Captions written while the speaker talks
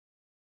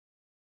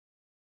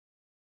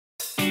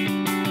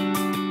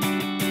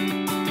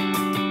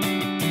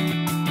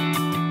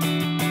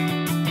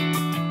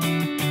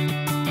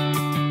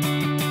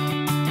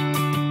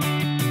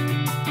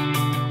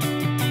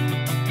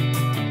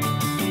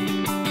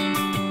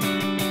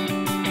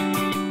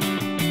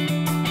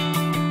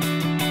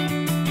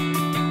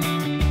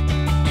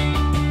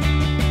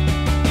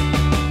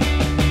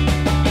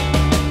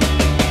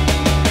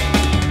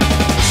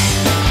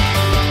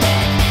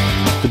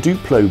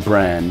Duplo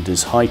brand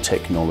is high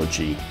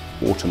technology,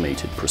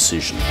 automated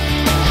precision.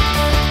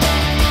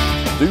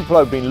 Duplo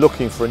have been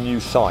looking for a new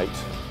site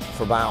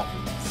for about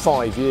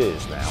 5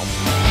 years now.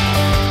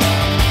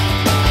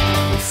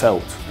 We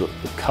felt that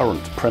the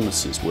current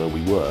premises where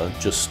we were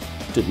just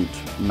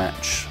didn't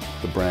match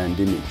the brand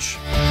image.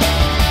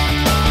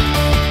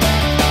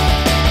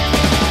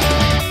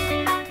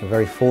 We're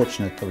very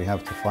fortunate that we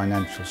have the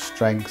financial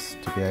strength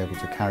to be able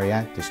to carry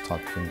out this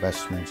type of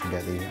investment and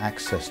get the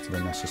access to the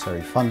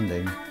necessary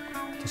funding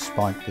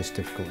despite this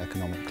difficult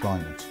economic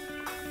climate.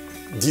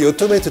 The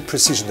automated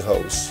precision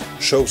house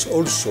shows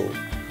also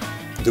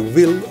the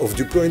will of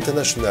Duplo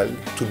International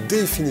to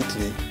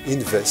definitely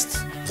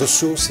invest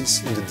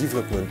resources in the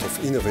development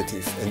of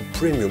innovative and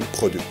premium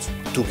products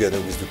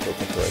together with Duplo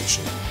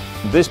Corporation.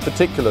 This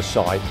particular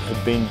site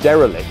had been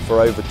derelict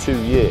for over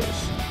 2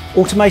 years.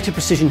 Automated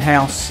Precision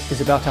House is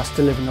about us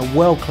delivering a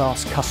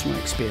world-class customer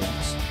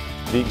experience.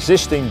 The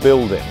existing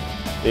building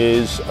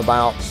is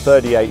about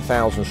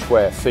 38,000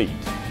 square feet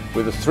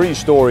with a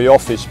 3-storey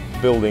office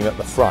building at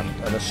the front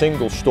and a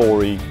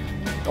single-storey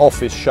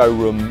office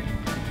showroom,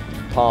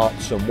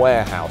 parts and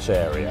warehouse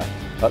area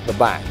at the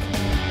back.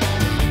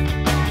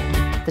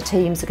 The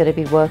teams are going to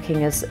be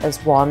working as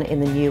one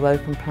in the new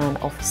open plan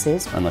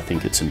offices. And I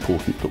think it's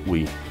important that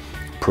we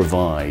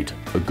provide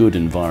a good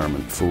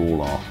environment for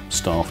all our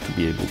staff to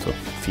be able to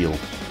feel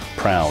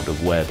proud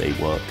of where they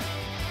work.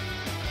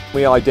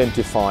 We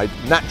identified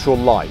natural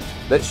light,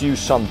 let's use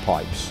sun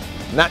pipes.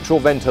 Natural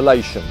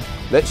ventilation,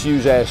 let's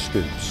use air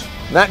scoops.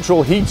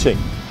 Natural heating,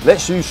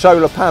 let's use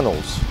solar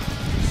panels.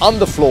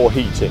 Underfloor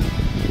heating,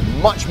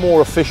 much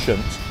more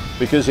efficient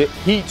because it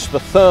heats the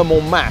thermal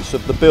mass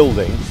of the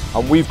building,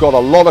 and we've got a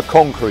lot of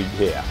concrete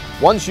here.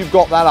 Once you've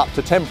got that up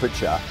to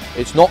temperature,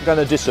 it's not going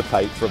to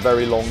dissipate for a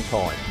very long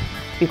time.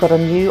 We've got a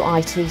new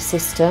IT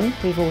system.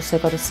 We've also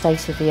got a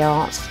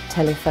state-of-the-art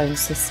telephone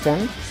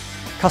system.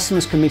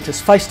 Customers can meet us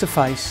face to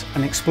face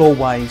and explore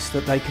ways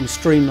that they can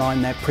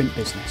streamline their print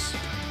business.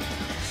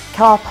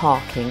 Car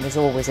parking was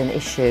always an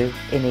issue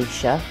in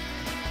Esher,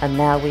 and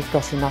now we've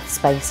got enough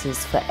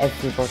spaces for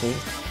everybody.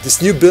 This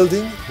new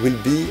building will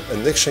be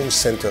an exchange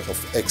center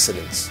of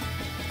excellence.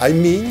 I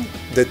mean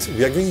that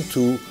we are going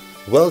to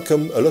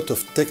welcome a lot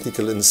of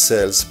technical and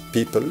sales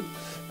people,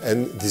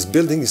 and this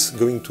building is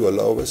going to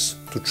allow us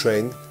to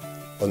train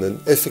on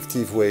an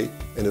effective way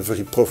and a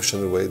very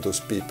professional way those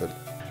people.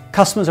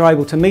 Customers are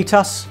able to meet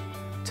us,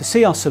 to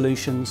see our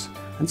solutions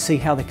and see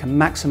how they can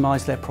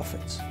maximise their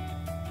profits.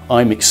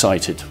 I'm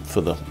excited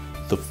for the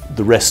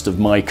rest of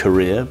my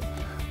career,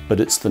 but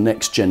it's the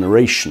next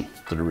generation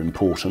that are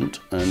important,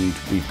 and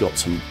we've got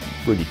some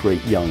really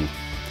great young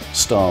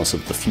stars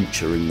of the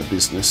future in the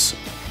business.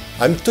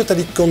 I'm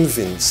totally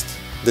convinced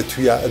that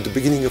we are at the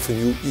beginning of a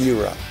new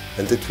era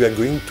and that we are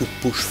going to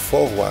push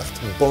forward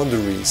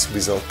boundaries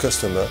with our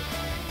customer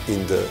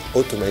in the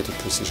automated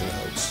precision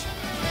house.